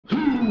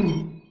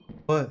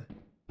What?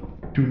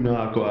 Do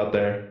not go out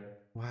there.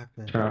 What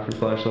happened? Turn off your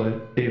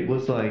flashlight. It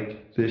was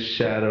like this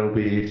shadow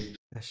beast.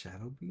 A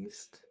shadow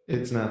beast?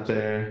 It's not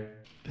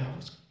there. That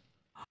was.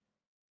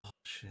 Oh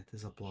shit,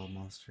 there's a blob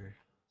monster.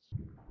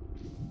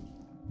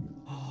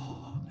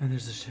 Oh, and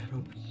there's a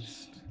shadow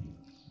beast.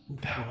 Oh,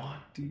 That fuck, one.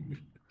 dude.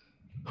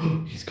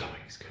 He's coming.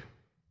 He's coming.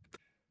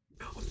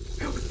 What the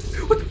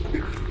fuck? What the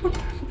fuck?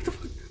 What the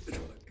fuck? What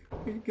the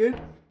fuck? Are you good?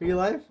 Are you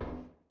alive?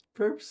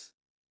 Perps?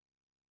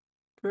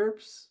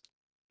 Perps?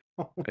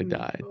 Oh, I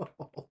died. no.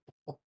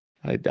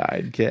 I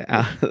died. Get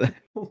out of there.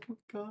 Oh my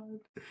god.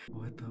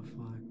 What the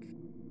fuck?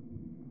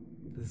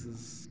 This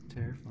is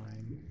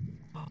terrifying.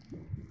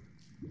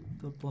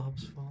 The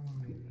blob's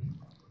following me.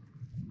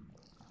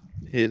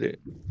 Hit it.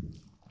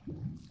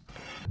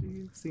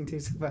 This thing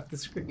takes up half the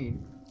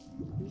screen.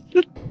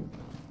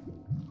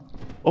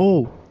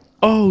 Oh.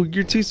 Oh,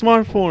 you're too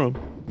smart for him.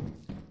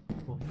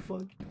 Oh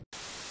fuck.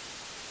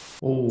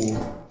 Oh.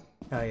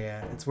 Oh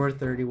yeah, it's worth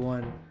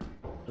 31.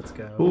 Let's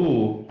go.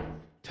 Ooh.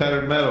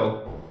 Tattered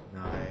metal.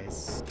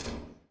 Nice.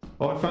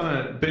 Oh, I found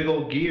a big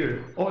old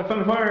gear. Oh, I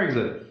found a fire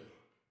exit.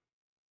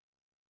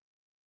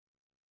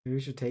 Maybe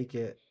we should take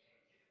it.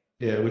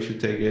 Yeah, we should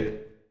take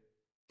it.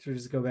 Should we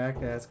just go back?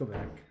 Yeah, let's go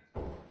back.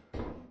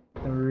 Then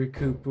we'll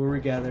recoup. We'll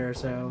regather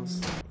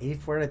ourselves.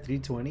 84 out of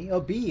 320? Oh,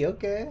 B,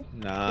 okay.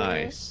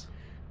 Nice.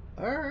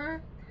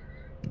 Alright.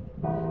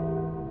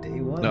 Day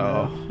one,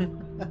 No. though.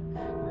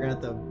 We're gonna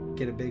have to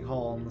get a big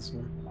haul on this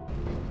one.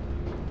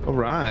 All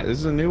right. This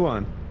is a new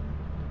one.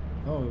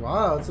 Oh,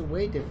 wow. It's a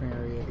way different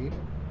area, dude.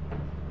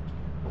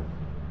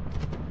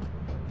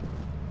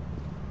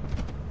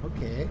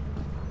 Okay.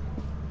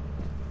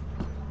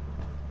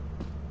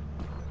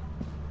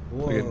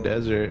 Whoa. Like a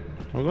desert.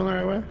 Am I going the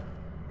right way?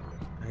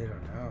 I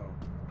don't know.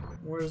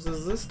 Where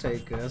does this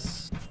take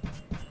us?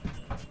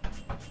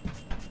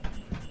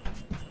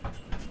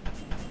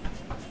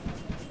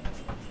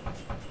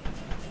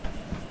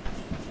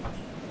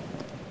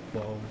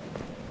 Whoa.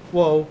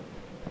 Whoa.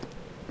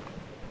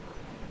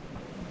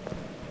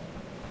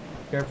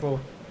 Careful.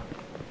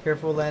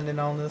 Careful landing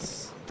on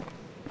this.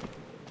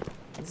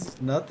 This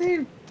is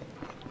nothing?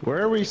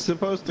 Where are we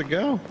supposed to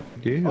go?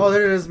 Dude. Oh,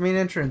 there it is. Main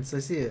entrance. I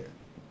see it.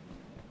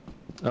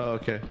 Oh,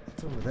 okay.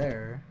 It's over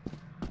there.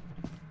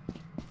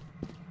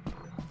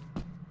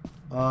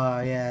 Oh,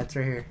 yeah. It's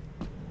right here.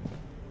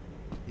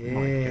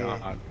 Yeah. Oh my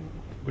God.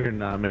 We're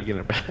not making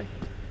it back.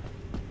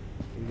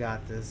 We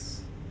got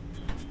this.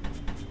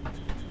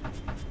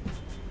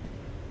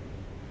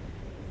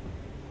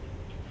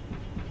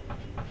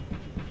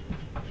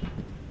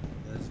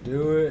 Let's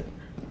do it.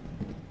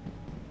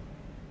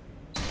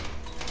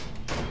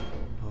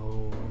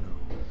 Oh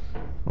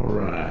no. All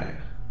right.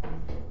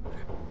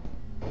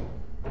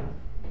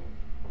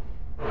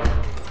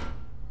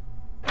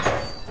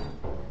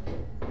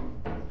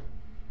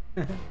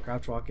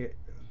 Crouch walk it.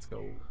 Let's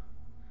go.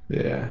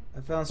 Yeah.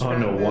 I found Oh, scrap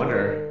no metal.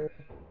 wonder.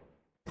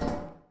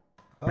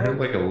 I heard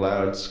like a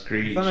loud I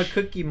screech. found a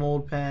cookie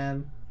mold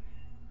pan.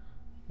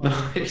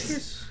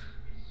 Nice.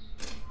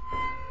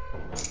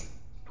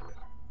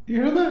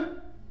 You heard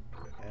that?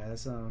 Yeah, that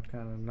sounded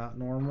kind of not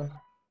normal.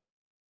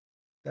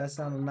 That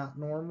sounded not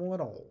normal at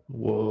all.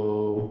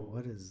 Whoa.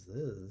 What is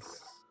this?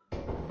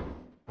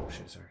 Oh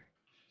shit, sorry.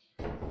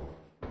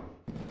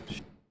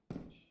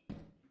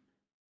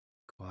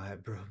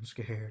 Quiet, bro. I'm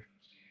scared.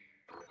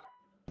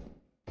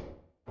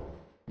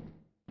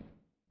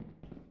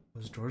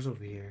 There's doors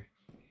over here.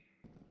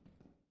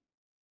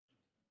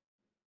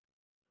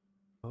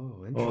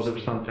 Oh, interesting. Oh,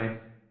 there's something.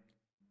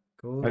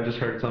 Go. I just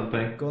heard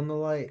something. Go in the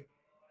light.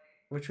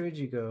 Which way did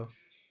you go?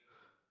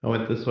 I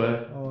went this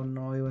way. Oh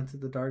no, he went to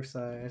the dark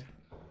side.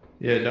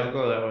 Yeah, don't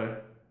go that way.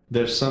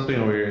 There's something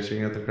over here, so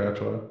you have to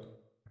crouch walk.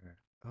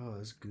 Oh,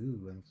 there's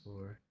goo on the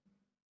floor.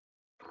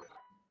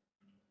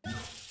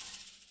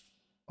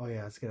 Oh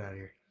yeah, let's get out of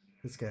here.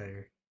 Let's get out of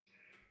here.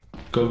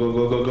 Go, go,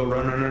 go, go, go,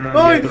 run, run, run, run.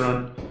 Oh, You have to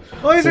run.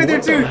 Oh, he's right there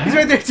What the too. He's heck?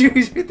 right there too.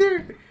 He's right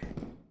there.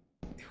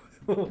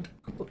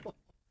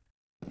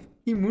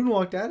 He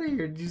moonwalked out of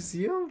here. Did you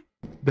see him?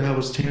 That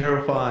was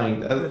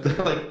terrifying.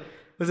 Like,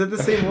 Was that the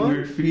I same got a one?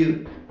 weird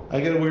feeling. I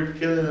got a weird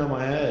feeling on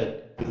my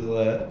head because of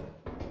that.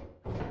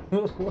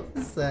 What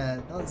was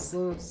that? That was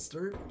so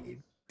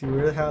disturbing. Dude,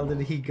 where the hell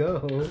did he go?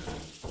 Oh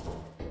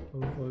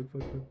fuck, fuck,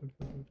 fuck, fuck,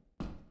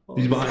 fuck. Oh,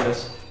 He's behind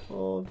us.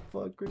 Oh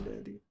fuck,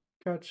 Granddaddy.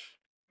 Crouch.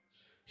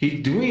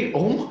 He's doing.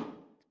 Oh,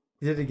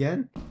 He did it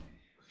again?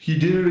 he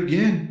did it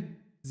again.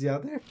 Is he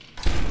out there?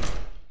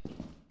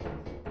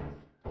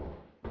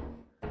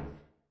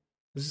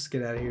 Let's just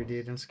get out of here,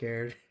 dude. I'm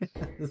scared.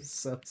 I'm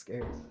so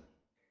scared.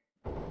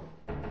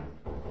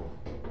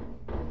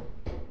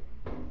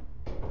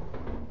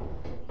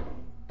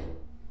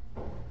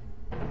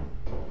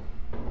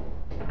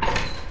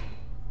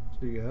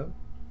 Should we go?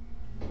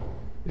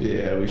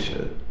 Yeah, we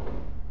should.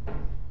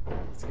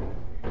 Let's get out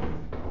of here.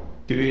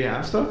 Do we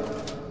have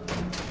stuff?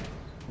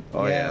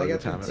 Oh yeah, I look got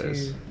at the time the it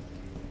is. two.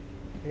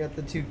 I got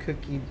the 2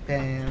 cookie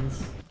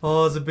pans.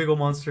 Oh, it's a big old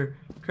monster.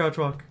 Crouch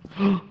walk.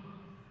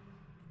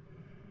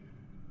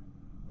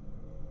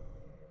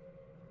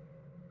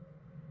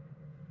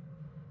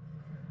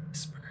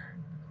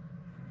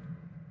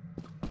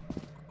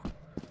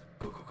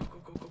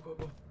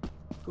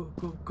 Go,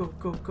 go, go,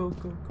 go, go, go,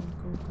 go, go,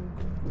 go, go.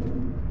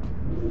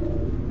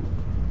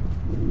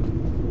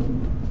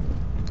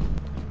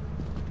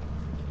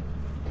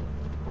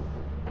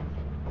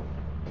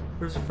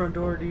 Where's the front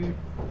door, dude?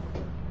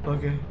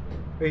 Okay.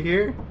 Right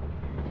here?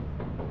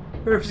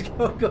 Where's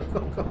go, go, go,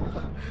 go,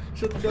 go.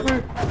 Shut the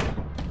door.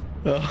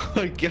 Oh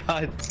my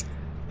god.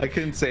 I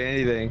couldn't say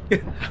anything.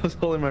 I was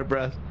holding my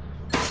breath.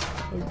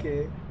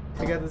 Okay.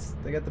 I got this.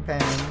 I got the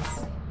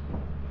pans.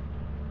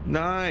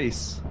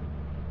 Nice.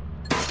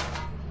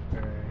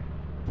 Alright.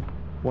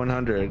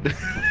 100.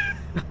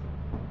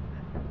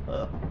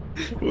 Oh.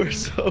 We're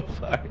so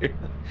fired.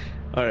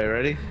 Alright,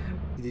 ready?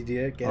 Did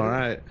you get it?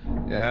 Alright.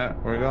 Yeah,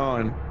 we're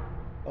going.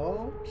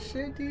 Oh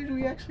shit, dude,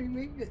 we actually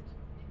made it.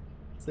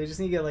 So we just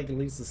need to get like at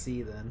least a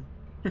C then.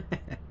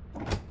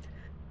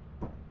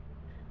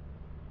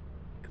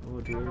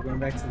 Cool, dude. We're going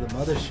back to the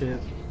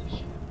mothership.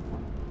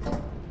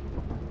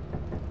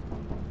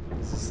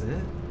 Is this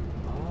it?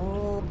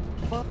 Oh,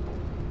 fuck.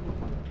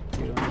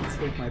 Dude, I'm gonna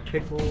take my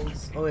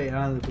pickles. Oh wait, I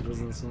don't have the pickles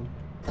in this one.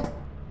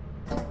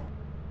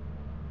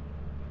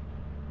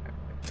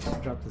 I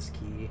should drop this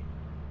key.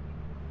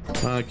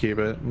 I'll keep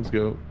it. Let's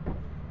go.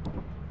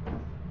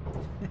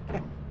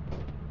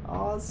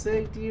 Oh,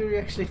 sick, dude. We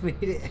actually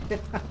made it.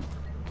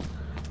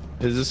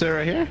 Is this it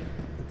right here?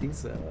 I think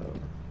so.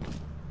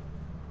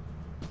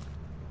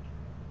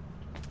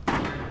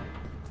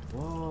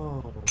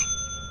 Whoa.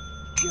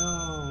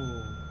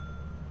 Yo.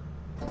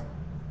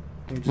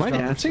 Can we just Am I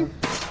drop our dancing?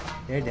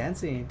 stuff? Yeah,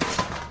 dancing.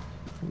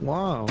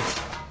 Wow. So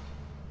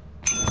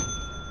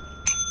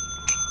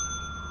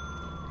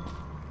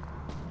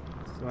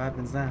what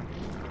happens now?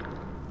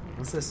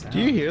 What's this sound? Do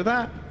you hear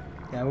that?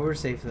 Yeah, we're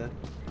safe though.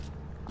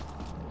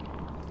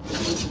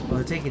 Oh,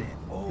 they're taking it.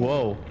 Oh.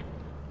 Whoa.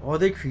 Are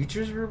they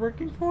creatures we're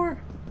working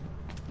for?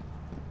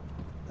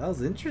 That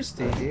was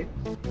interesting, dude.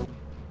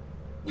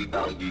 We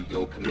value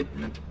your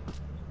commitment.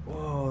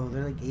 Whoa,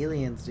 they're like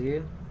aliens,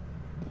 dude.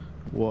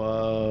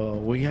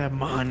 Whoa. We have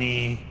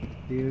money.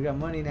 Dude, we got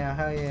money now.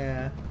 Hell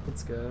yeah.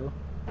 Let's go.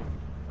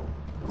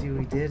 Dude,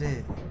 we did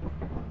it.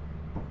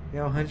 We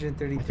got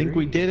 133. I think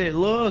we did it.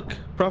 Look.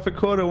 Profit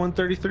quota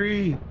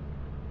 133.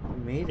 We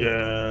made it.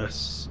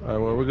 Yes.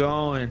 Alright, where we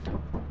going?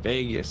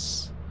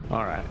 Vegas.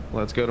 Alright,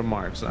 let's go to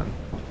Mars then.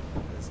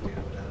 Let's do it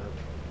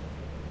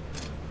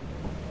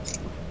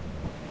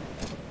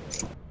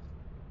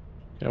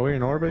up. Are we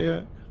in orbit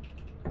yet?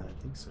 I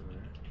think so.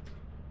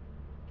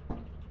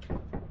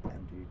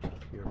 Damn, dude.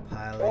 You're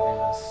piloting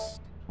us.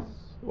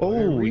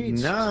 Oh,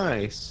 reached.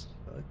 nice.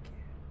 Okay.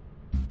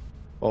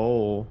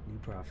 Oh. New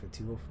profit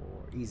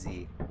 204.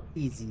 Easy.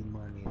 Easy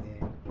money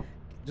then.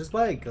 Just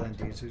buy a gun,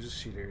 dude, so just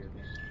shoot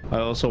everything. I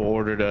also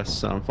ordered us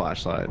some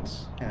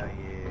flashlights. Hell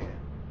yeah.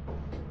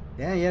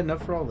 Yeah, yeah,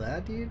 enough for all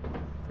that, dude?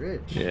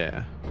 Rich.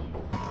 Yeah.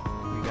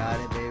 We got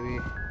it, baby.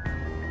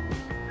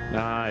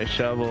 Nice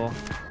shovel.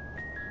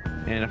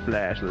 And a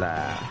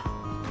flashlight.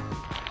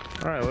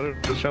 Alright, what is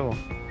the shovel?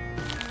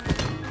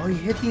 Oh, you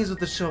hit these with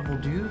the shovel,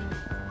 dude.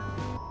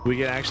 We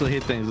can actually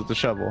hit things with the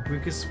shovel. We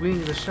could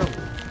swing the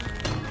shovel.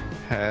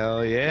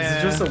 Hell yeah.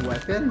 Is it just a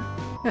weapon?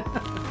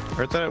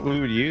 I thought we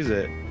would use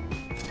it.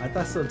 I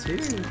thought so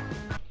too.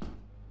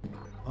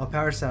 Oh,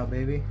 power cell,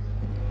 baby.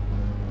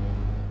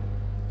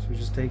 Should we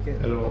just take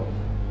it?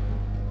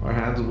 Our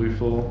hands will be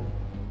full.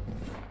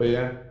 But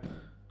yeah,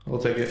 I'll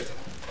take it.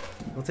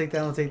 We'll take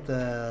that. We'll take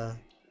the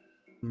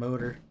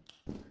motor.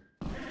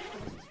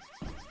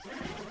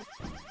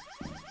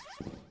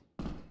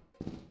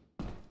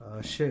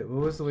 Oh shit!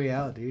 What was the way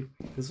out, dude?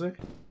 This way?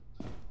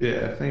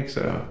 Yeah, I think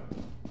so.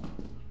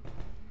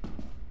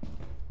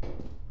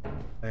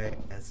 Alright,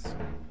 that's this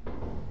way.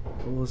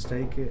 Cool, let's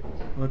take it.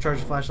 I'm gonna charge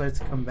the flashlights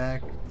to come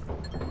back.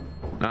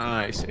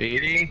 Nice.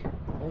 80,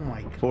 Oh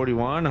my god.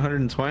 41,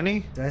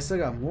 120. I still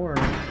got more.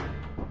 I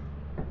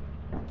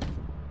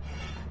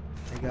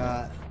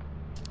got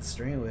the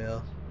steering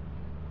wheel.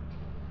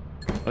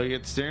 Oh, you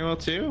get the steering wheel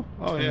too?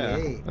 Oh yeah.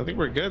 28. I think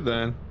we're good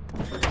then.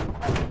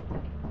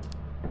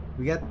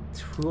 We got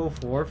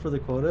 204 for the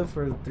quota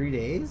for 3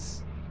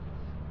 days?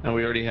 And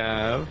we already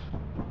have.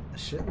 A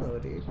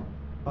shitload, dude.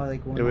 Probably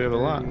like 130. Yeah, we have a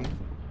lot.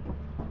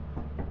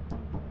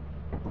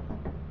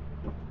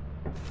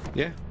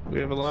 Yeah, we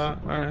have a lot.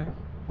 Alright.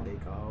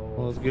 Take off.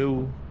 Well, let's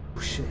go.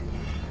 Oh shit.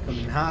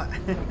 Coming hot.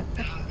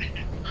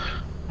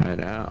 Right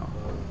now.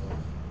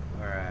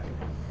 Alright.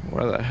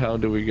 Where the hell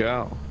do we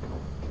go?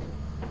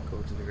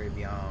 Go to the great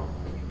beyond.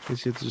 We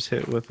should just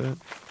hit with it.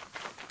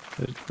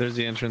 There's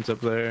the entrance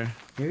up there.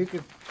 Maybe we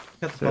could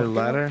cut Is the there a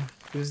pumpkin. ladder?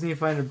 We just need to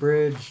find a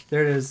bridge.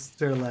 There it is.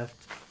 To our left.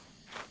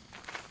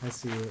 I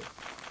see it.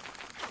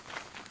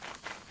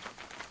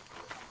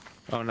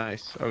 Oh,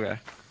 nice. Okay.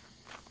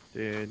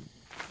 Dude.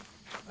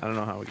 I don't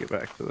know how we get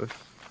back to this.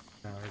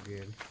 No, we're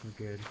good. We're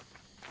good.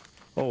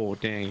 Oh,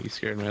 dang. You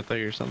scared me. I thought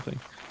you were something.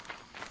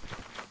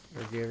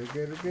 We're good. We're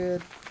good. We're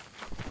good.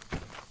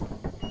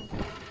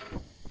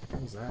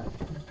 What was that?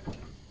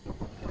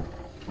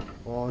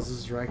 Oh, this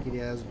is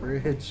rackety ass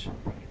bridge.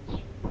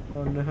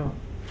 Oh no.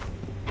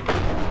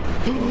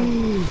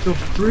 The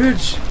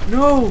bridge!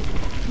 No!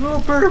 No,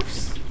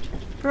 burps!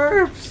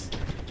 Burps!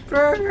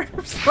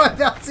 Burps! What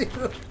else?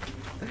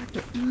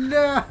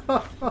 No!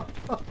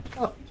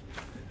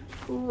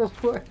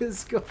 What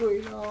is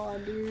going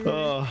on, dude?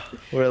 Oh,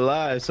 we're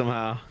alive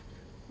somehow.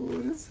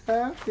 What is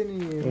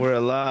happening? We're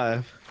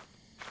alive.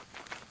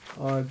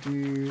 Oh,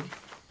 dude.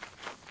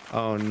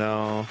 Oh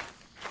no.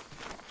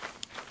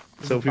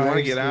 There's So a if we want fire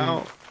to get escape.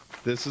 out,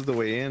 this is the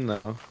way in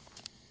though. I'll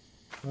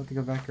have to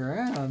go back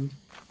around.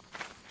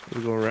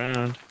 We go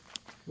around.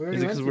 We Is already it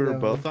went because we through were that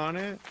both one. on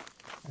it?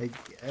 I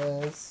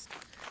guess.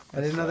 I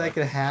didn't know that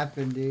could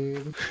happen,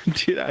 dude.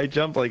 Dude, I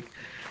jumped like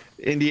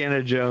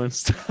Indiana Jones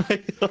style. I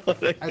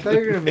thought you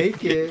were gonna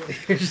make it.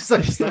 You're just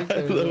like stuck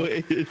there. The Though.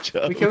 way you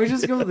jumped. Wait, can we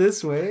just go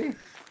this way?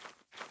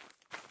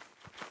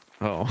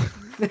 Oh.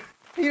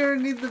 You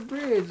don't need the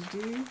bridge,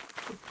 dude.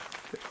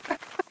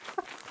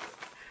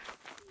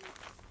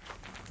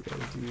 Yeah,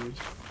 dude.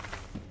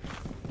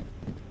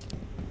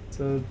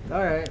 So,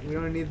 alright, we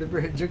don't need the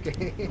bridge,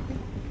 okay.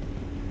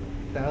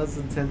 That was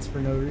intense for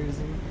no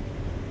reason.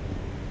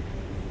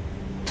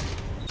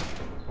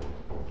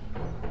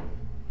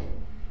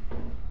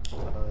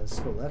 Let's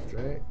go left,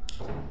 right?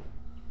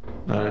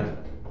 Alright.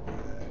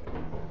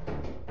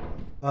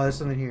 Oh, there's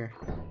something here.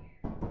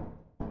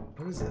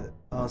 What is it?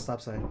 Oh,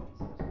 stop sign.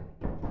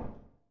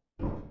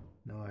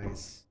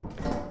 Nice.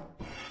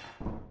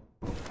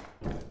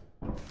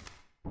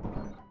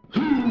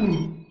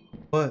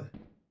 What?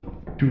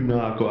 Do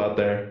not go out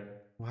there.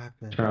 What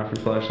happened? Turn off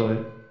your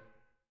flashlight.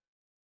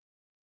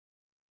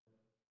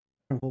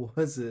 What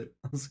was it?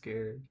 I'm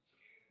scared.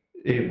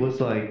 It was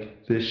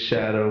like this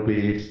shadow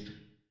beast.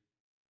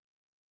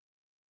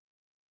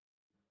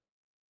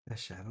 A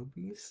shadow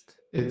beast?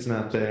 It's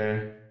not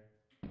there.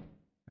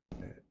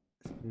 Alright,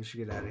 we should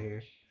get out of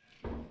here.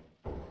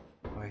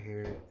 Oh, I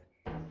hear it.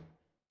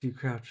 Do you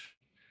crouch?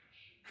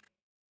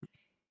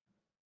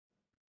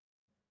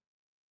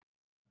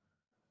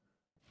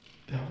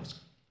 That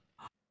was.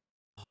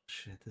 Oh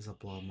shit, there's a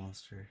blob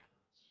monster.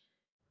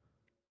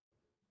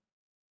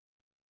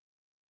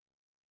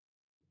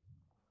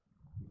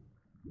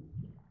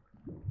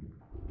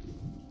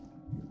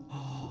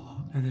 Oh,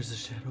 and there's a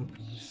shadow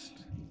beast.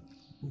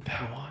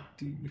 That one.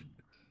 Dude.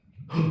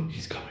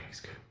 He's coming.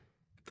 He's coming.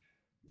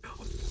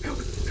 What the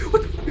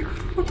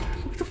fuck?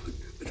 What the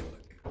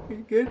fuck? Are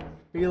you good?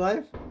 Are you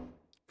alive?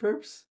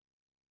 Perps?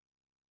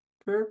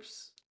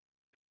 Perps?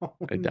 Oh,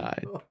 I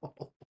died. no.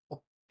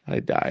 I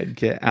died.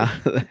 Get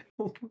out of there.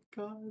 Oh my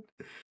god. Oh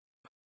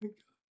my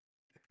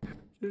god.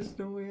 There's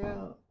no way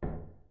out.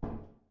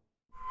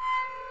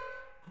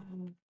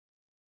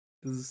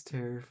 This is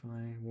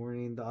terrifying.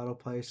 Warning, the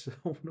autopilot ship.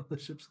 Oh no, the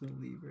ship's gonna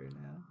leave right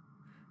now.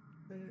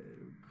 Oh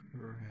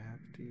crap,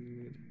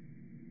 dude.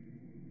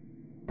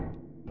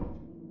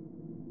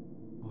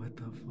 What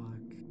the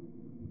fuck?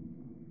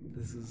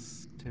 This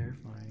is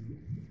terrifying.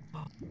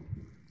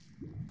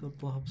 The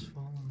blob's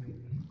following me.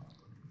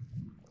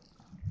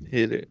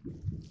 Hit it.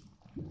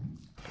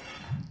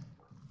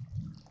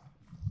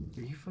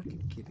 Are you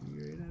fucking kidding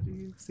me right now,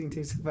 dude? This thing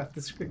takes up half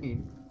the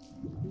screen.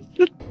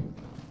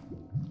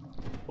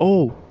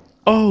 Oh.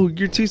 Oh,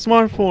 you're too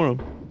smart for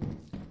him.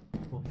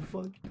 Oh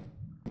fuck.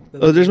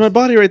 Oh, there's my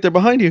body right there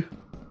behind you.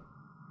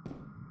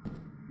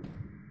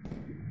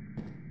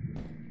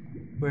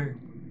 Where?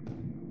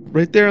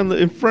 Right there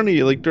in front of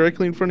you, like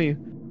directly in front of you.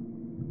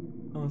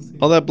 I don't see.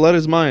 All that blood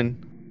is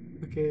mine.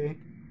 Okay.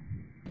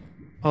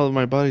 Oh,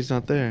 my body's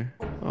not there.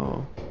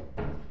 Oh.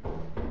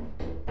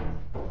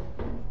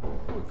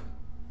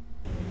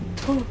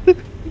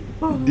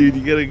 Dude,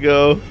 you gotta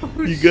go.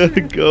 Oh, You gotta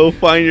shit. go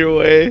find your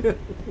way.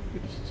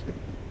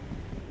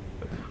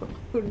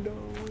 Oh no.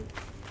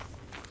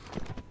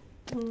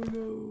 Oh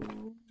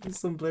no. There's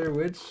some Blair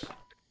Witch.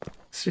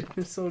 Shit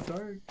is so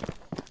dark.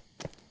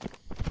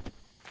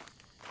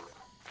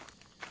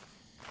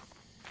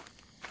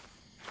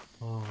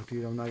 Oh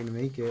dude, I'm not gonna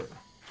make it.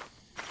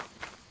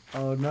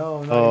 Oh no,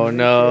 I'm not Oh gonna make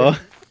no. it.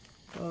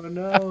 Oh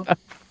no.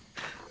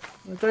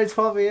 I thought it's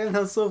 12 a.m.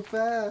 That was so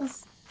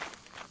fast.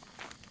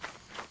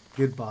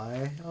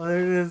 Goodbye. Oh, there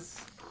it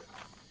is.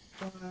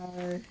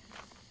 Bye.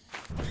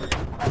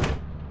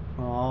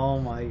 Oh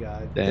my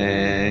god.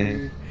 Dang.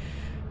 Dude.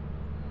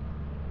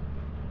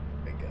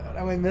 Oh my god,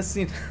 am I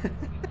missing?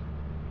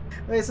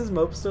 Wait, is this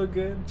mope still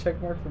good?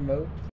 Check mark for mope.